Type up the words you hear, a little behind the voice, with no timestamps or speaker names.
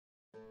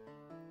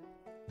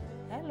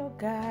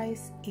Hello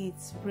guys,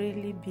 it's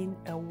really been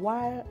a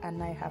while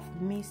and I have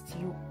missed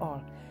you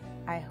all.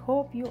 I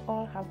hope you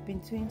all have been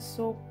doing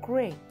so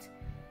great.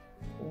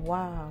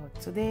 Wow,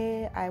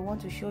 today I want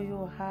to show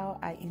you how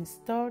I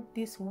installed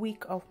this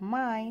wig of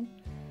mine.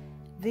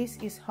 This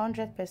is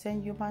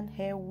 100% human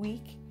hair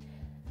wig.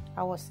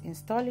 I was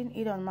installing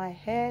it on my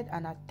head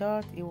and I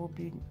thought it would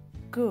be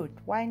good,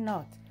 why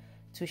not,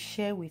 to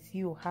share with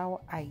you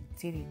how I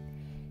did it.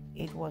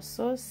 It was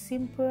so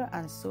simple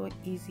and so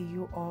easy,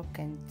 you all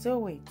can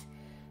do it.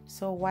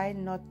 So why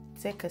not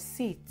take a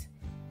seat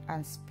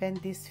and spend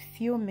these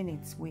few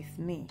minutes with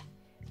me?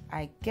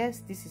 I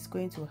guess this is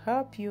going to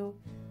help you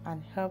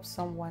and help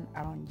someone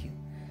around you.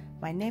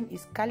 My name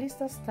is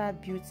Calista Star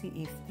Beauty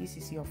if this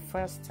is your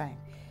first time.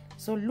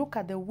 So look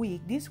at the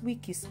wig. This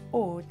wig is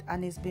old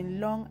and it's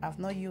been long. I've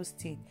not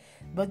used it.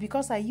 But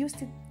because I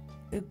used it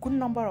a good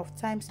number of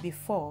times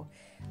before,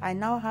 I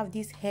now have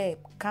this hair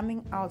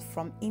coming out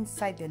from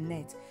inside the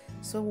net.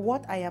 So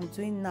what I am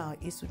doing now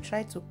is to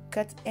try to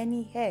cut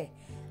any hair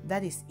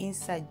that is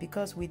inside,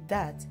 because with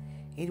that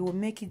it will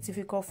make it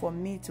difficult for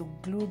me to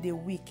glue the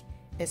wig,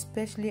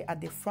 especially at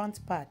the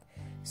front part.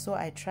 So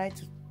I try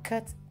to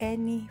cut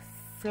any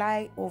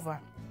flyover,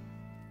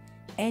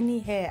 any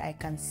hair I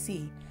can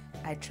see.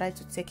 I try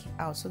to take it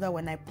out so that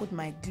when I put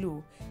my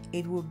glue,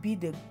 it will be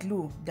the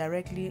glue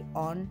directly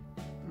on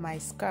my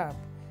scalp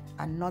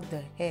and not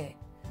the hair.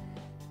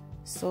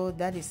 So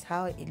that is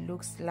how it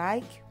looks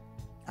like,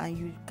 and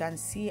you can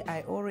see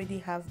I already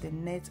have the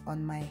net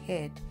on my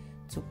head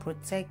to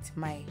protect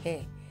my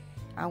hair.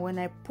 And when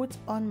I put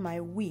on my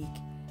wig,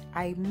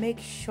 I make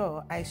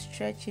sure I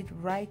stretch it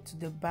right to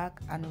the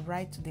back and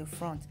right to the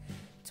front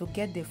to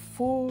get the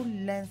full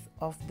length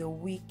of the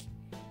wig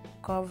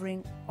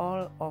covering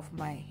all of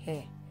my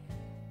hair.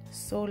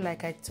 So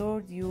like I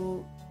told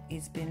you,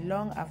 it's been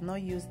long. I've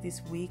not used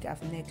this wig.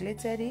 I've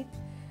neglected it.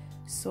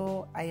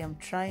 So I am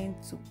trying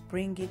to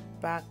bring it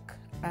back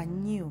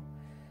anew.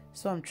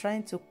 So I'm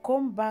trying to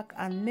comb back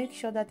and make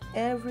sure that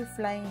every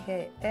flying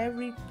hair,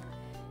 every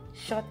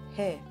short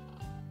hair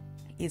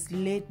is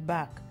laid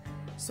back,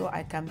 so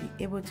I can be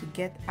able to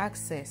get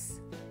access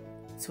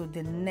to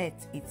the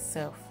net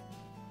itself,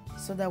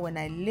 so that when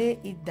I lay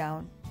it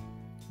down,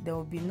 there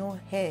will be no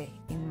hair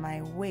in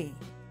my way.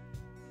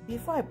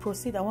 Before I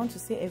proceed, I want to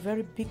say a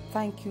very big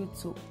thank you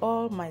to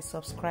all my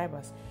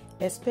subscribers,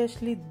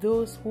 especially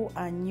those who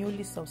are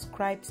newly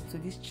subscribed to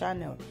this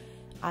channel.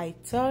 I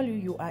tell you,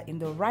 you are in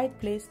the right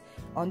place.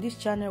 On this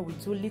channel, we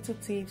do little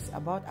tips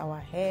about our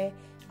hair,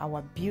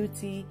 our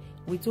beauty.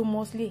 We do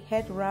mostly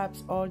head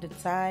wraps all the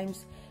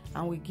times,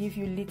 and we give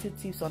you little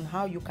tips on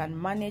how you can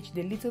manage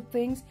the little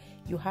things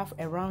you have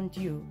around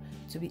you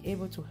to be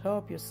able to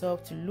help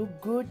yourself to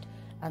look good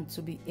and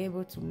to be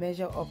able to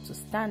measure up to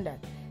standard.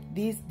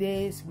 These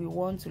days, we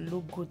want to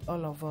look good,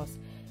 all of us.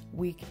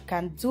 We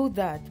can do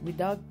that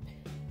without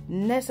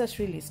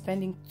necessarily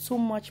spending too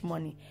much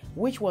money,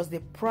 which was the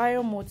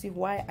prior motive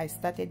why I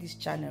started this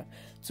channel,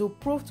 to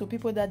prove to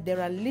people that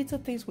there are little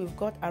things we've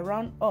got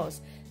around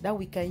us that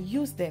we can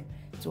use them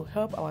to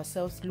help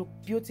ourselves look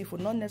beautiful,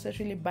 not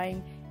necessarily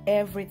buying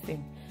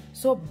everything.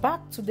 So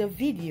back to the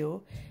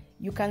video,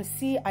 you can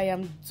see I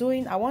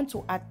want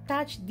to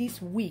attach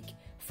this wig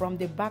from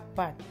the back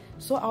part.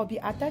 So I'll be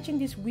attaching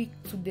this wig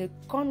to the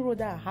cornrow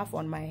that I have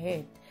on my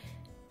head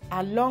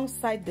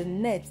alongside the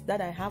net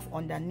that I have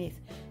underneath.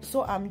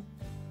 So I'm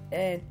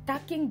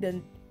tacking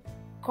the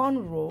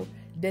cornrow,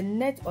 the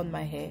net on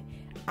my hair,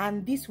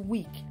 and this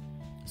wig,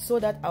 so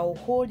that I'll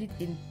hold it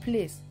in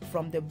place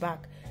from the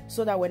back,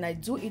 so that when I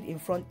do it in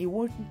front, it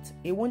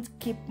won't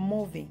keep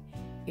moving.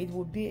 It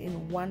will be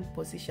in one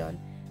position,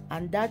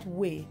 and that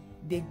way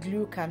the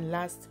glue can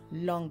last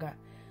longer.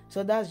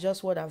 So that's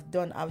just what I've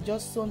done. I've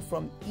just sewn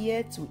from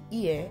ear to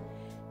ear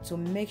to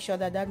make sure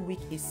that that wig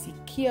is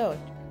secured.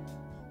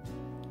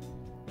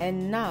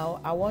 And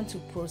now I want to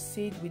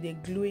proceed with the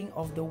gluing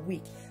of the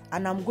wig,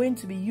 and I'm going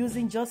to be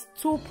using just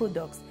two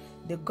products,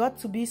 the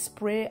got2be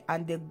spray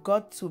and the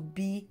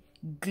got2be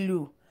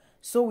glue.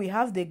 So we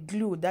have the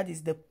glue, that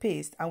is the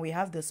paste, and we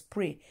have the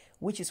spray,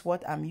 which is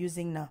what I'm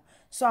using now.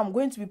 So I'm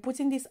going to be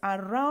putting this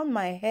around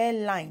my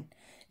hairline.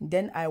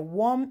 Then I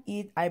warm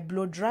it, I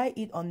blow dry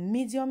it on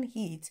medium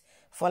heat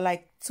for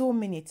like 2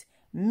 minutes,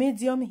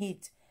 medium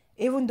heat.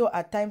 Even though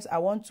at times I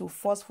want to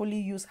forcefully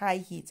use high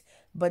heat,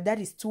 but that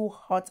is too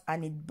hot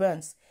and it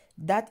burns.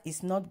 That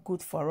is not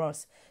good for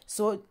us.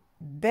 So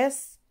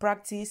best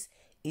practice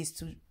is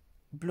to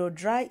blow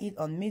dry it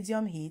on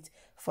medium heat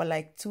for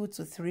like 2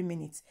 to 3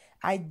 minutes.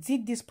 I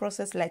did this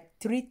process like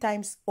 3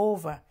 times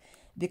over,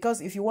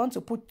 because if you want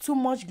to put too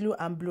much glue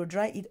and blow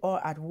dry it all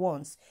at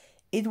once,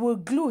 it will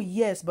glue,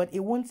 yes, but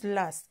it won't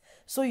last.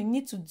 So you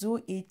need to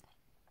do it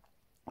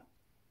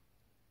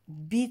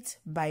bit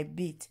by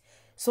bit.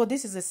 So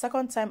this is the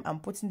second time I'm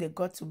putting the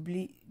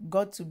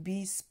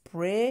got2be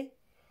spray,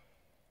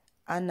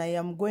 and I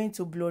am going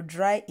to blow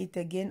dry it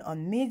again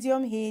on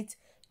medium heat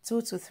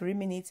 2 to 3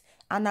 minutes,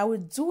 and I will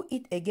do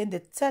it again the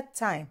third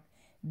time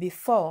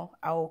before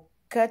I will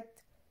cut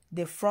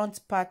the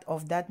front part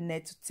of that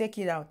net to take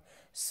it out.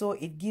 so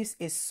it gives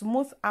a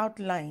smooth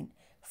outline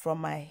from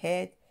my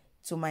head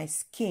to my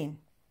skin.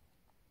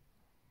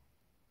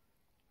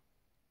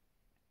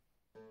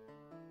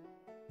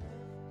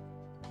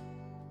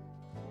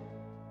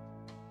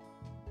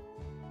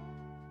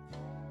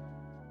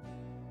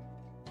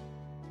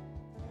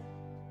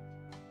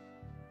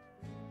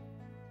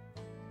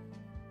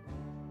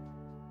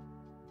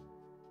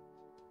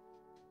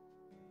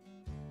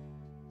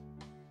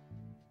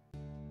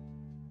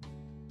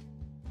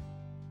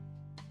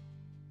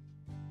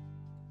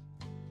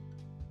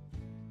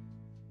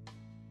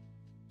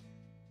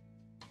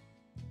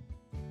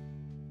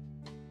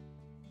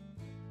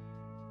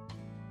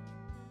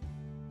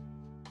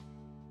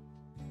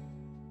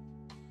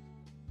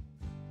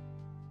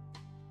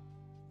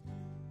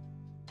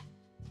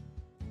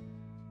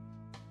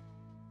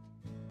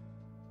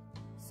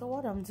 So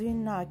what I'm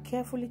doing now, I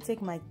carefully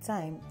take my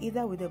time,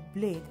 either with a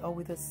blade or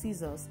with the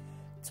scissors,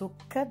 to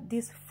cut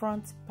this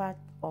front part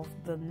of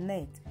the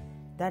net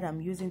that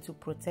I'm using to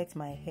protect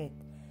my head.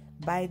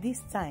 By this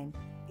time,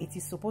 it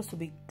is supposed to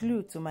be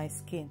glued to my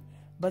skin,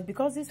 but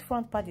because this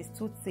front part is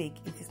too thick,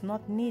 it is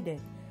not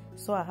needed.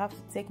 So I have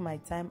to take my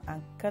time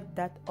and cut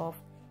that off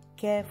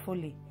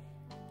carefully,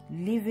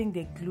 leaving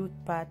the glued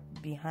part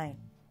behind.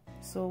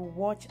 So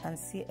watch and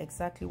see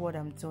exactly what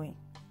I'm doing.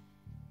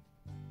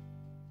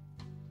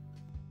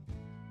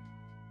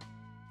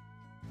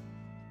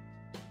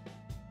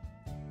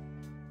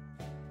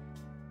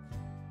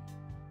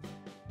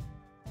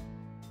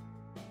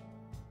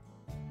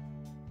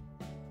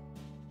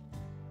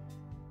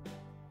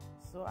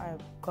 So I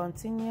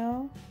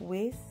continue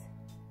with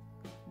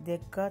the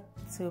got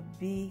to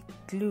be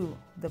glue,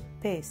 the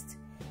paste,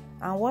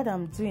 and what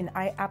I'm doing,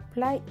 I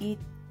apply it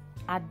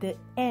at the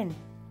end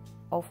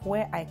of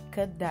where I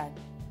cut that,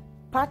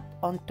 part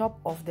on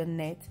top of the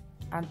net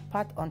and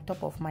part on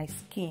top of my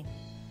skin,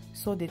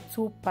 so the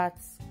two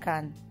parts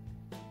can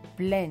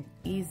blend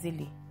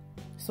easily.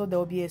 So there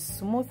will be a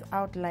smooth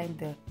outline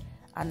there,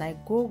 and I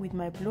go with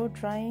my blow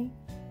drying,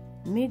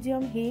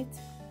 medium heat,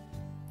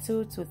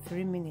 2 to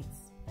 3 minutes.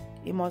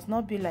 It must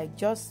not be like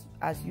just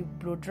as you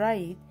blow dry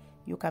it,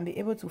 you can be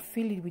able to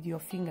feel it with your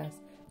fingers.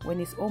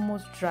 When it's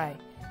almost dry,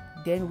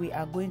 then we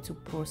are going to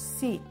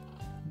proceed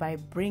by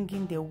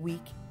bringing the wig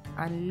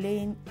and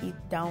laying it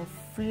down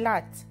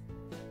flat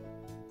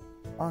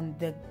on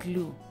the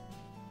glue.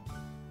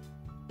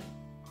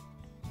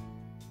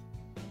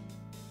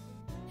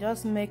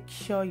 Just make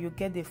sure you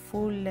get the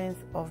full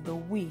length of the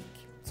wig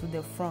to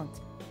the front,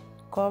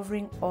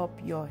 covering up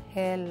your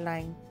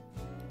hairline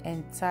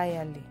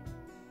entirely.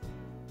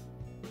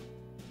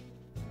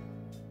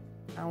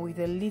 And with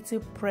a little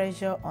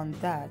pressure on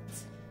that,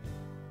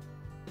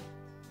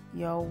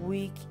 your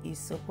wig is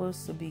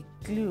supposed to be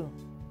glued.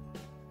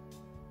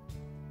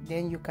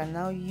 Then you can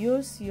now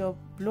use your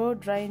blow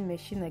drying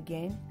machine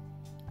again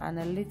and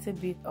a little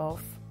bit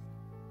of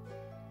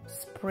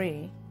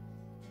spray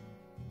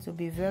to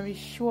be very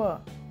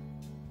sure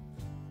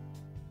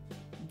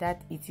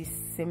that it is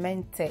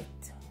cemented.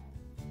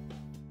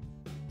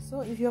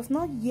 So if you have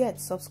not yet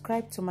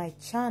subscribed to my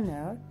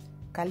channel,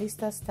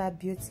 Calista Star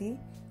Beauty,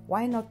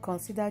 why not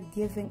consider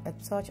giving a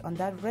touch on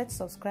that red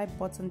subscribe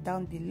button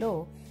down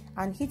below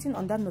and hitting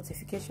on that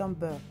notification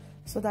bell,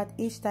 so that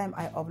each time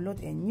I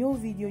upload a new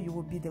video, you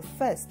will be the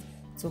first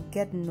to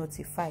get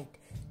notified.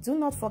 Do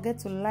not forget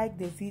to like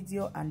the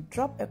video and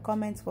drop a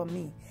comment for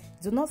me.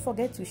 Do not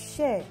forget to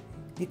share,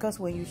 because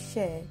when you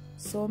share,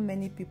 so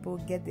many people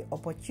get the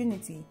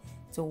opportunity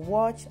to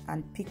watch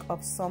and pick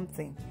up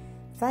something.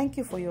 Thank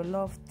you for your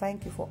love.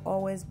 Thank you for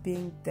always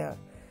being there.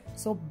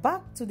 So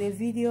back to the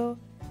video.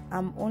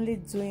 I'm only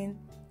doing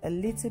a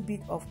little bit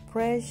of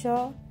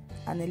pressure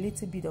and a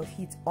little bit of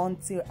heat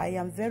until I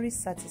am very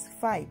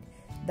satisfied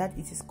that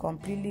it is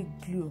completely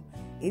glued.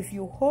 If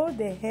you hold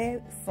the hair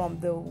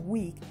from the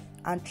wig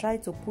and try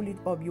to pull it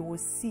up, you will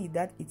see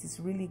that it is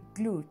really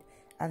glued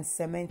and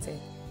cemented,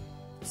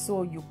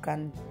 so you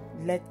can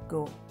let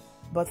go.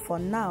 But for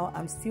now,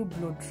 I'm still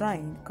blow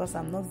drying because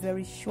I'm not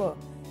very sure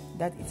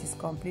that it is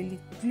completely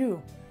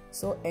glued.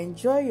 So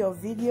enjoy your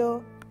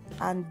video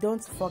and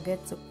don't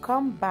forget to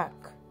come back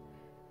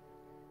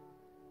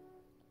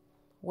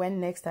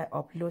when next I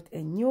upload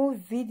a new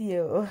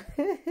video.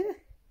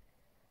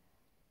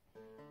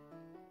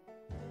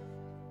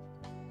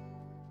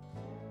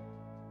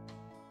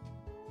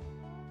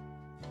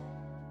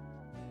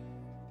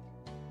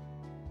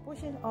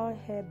 Pushing all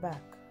hair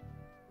back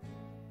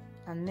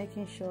and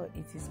making sure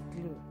it is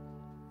glued.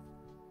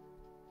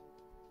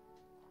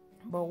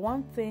 But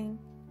one thing,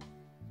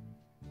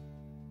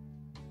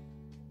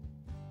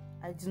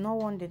 I do not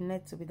want the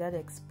net to be that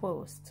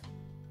exposed.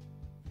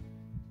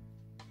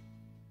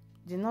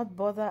 Do not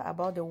bother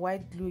about the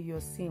white glue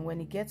you're seeing.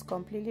 When it gets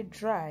completely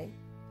dry,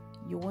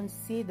 you won't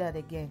see that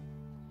again.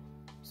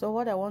 So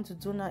what I want to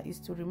do now is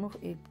to remove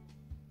a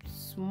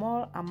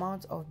small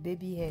amount of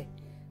baby hair,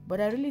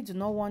 but I really do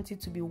not want it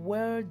to be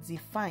well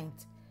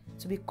defined,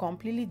 to be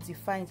completely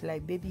defined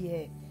like baby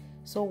hair.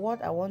 So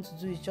what I want to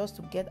do is just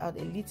to get out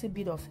a little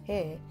bit of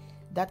hair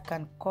that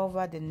can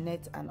cover the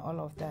net and all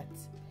of that.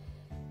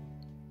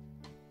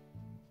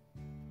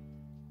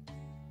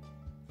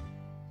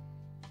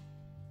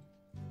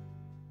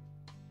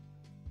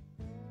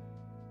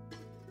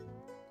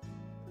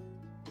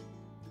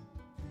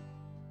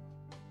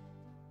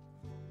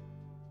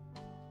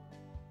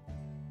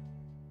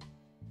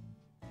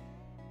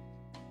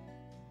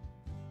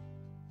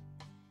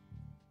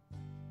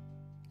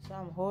 So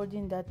I'm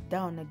holding that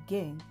down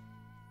again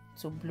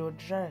to blow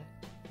dry,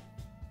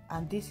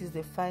 and this is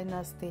the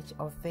final stage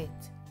of it.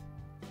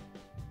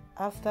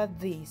 After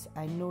this,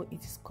 I know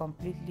it is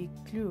completely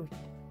glued,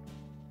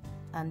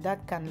 and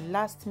that can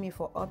last me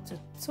for up to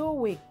 2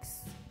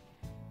 weeks.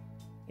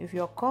 If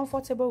you're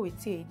comfortable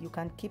with it, you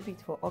can keep it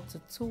for up to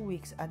 2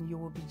 weeks and you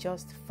will be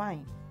just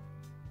fine.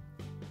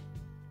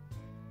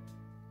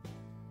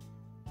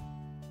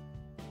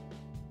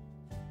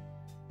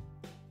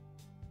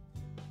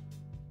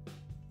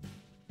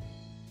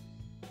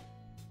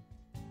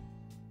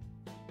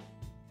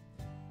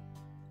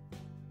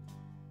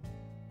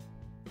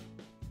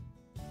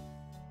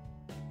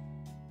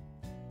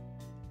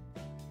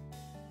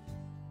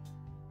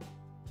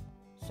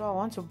 So I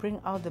want to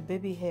bring out the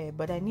baby hair,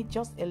 but I need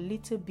just a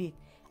little bit.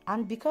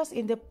 And because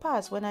in the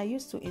past when I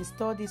used to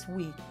install this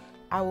wig,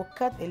 I will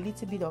cut a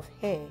little bit of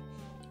hair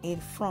in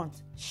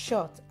front,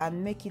 short,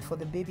 and make it for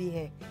the baby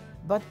hair.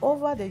 But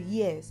over the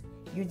years,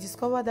 you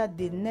discover that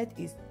the net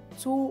is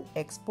too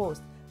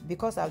exposed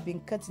because I've been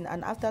cutting,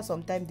 and after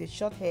some time the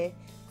short hair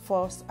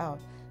falls out.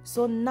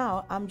 So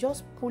now I'm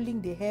just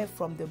pulling the hair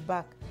from the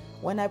back.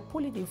 When I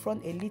pull it in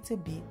front a little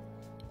bit,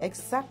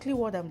 exactly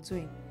what I'm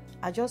doing,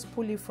 I just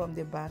pull it from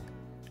the back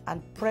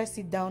and press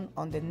it down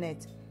on the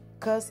net.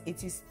 Because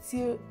it is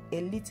still a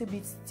little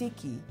bit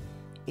sticky,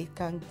 it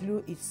can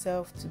glue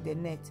itself to the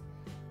net.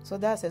 So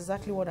that's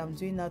exactly what I'm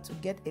doing now, to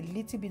get a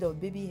little bit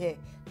of baby hair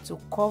to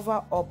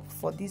cover up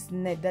for this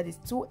net that is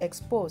too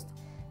exposed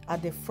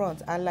at the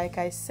front. And like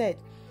I said,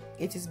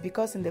 it is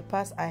because in the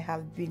past I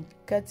have been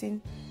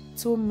cutting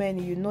too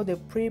many, you know, the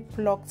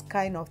pre-plucked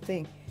kind of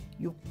thing.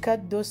 You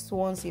cut those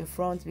ones in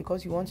front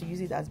because you want to use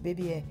it as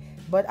baby hair.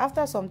 But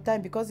after some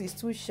time, because it's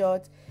too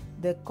short,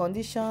 the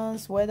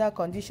conditions, weather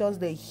conditions,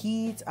 the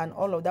heat and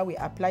all of that, we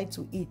apply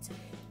to it.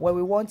 When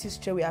we want it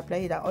straight, we apply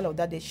it, and all of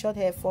that, the short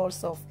hair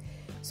falls off.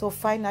 So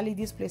finally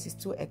this place is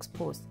too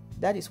exposed.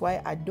 That is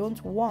why I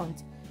don't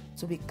want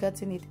to be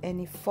cutting it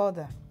any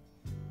further.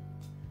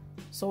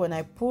 So when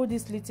I pull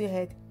this little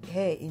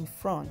hair in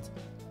front,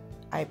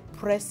 I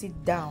press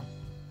it down.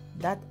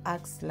 That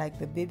acts like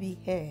the baby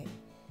hair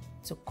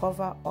to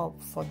cover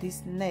up for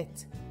this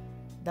net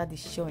that is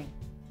showing.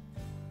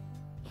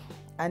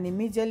 And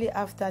immediately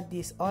after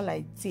this, all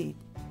I did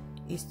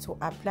is to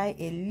apply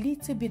a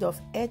little bit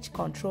of edge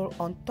control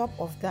on top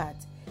of that,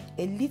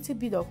 a little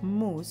bit of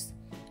mousse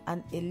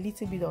and a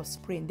little bit of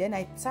spring. Then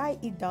I tie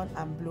it down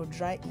and blow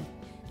dry it.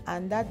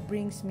 And that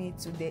brings me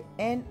to the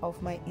end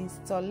of my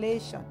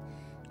installation.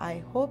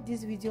 I hope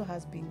this video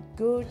has been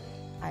good.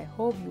 I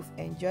hope you've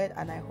enjoyed,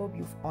 and I hope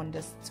you've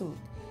understood.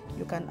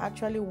 You can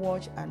actually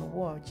watch and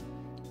watch.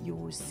 You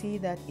will see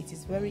that it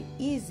is very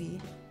easy,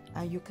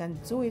 and you can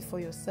do it for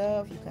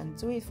yourself. You can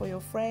do it for your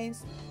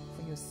friends,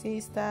 for your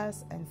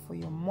sisters, and for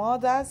your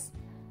mothers.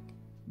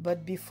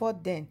 But before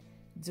then,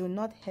 do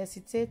not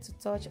hesitate to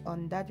touch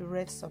on that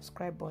red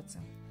subscribe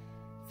button.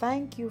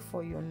 Thank you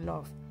for your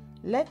love.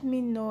 Let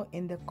me know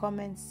in the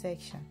comment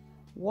section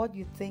what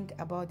you think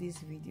about this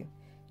video.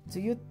 Do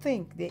you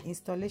think the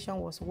installation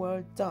was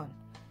well done?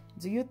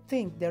 Do you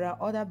think there are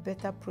other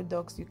better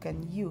products you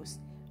can use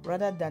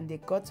rather than the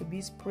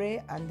got-to-be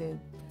spray and the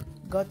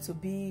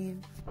got-to-be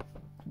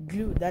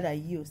glue that I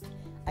used?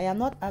 I am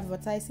not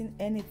advertising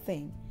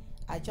anything.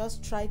 I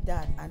just tried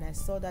that and I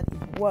saw that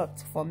it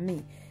worked for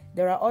me.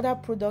 There are other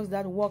products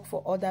that work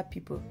for other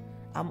people.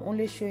 I'm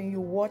only showing you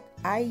what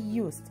I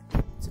used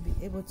to be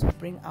able to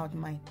bring out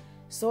mine.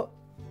 So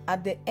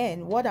at the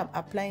end, what I'm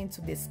applying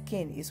to the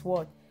skin is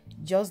what?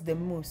 Just the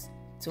mousse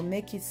to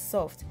make it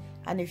soft.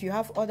 And if you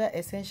have other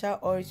essential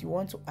oils you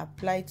want to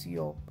apply to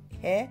your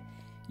hair,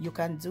 you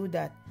can do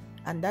that,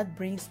 and that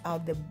brings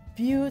out the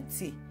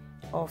beauty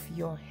of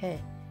your hair.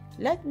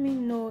 Let me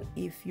know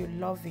if you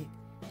love it.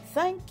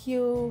 Thank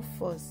you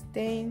for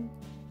staying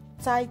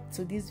tight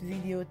to this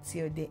video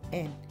till the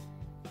end.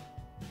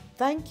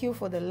 Thank you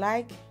for the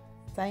like.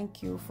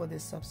 Thank you for the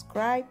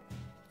subscribe.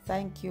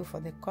 Thank you for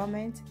the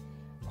comment.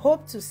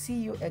 Hope to see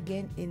you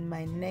again in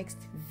my next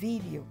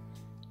video.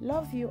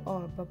 Love you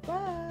all. Bye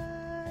bye.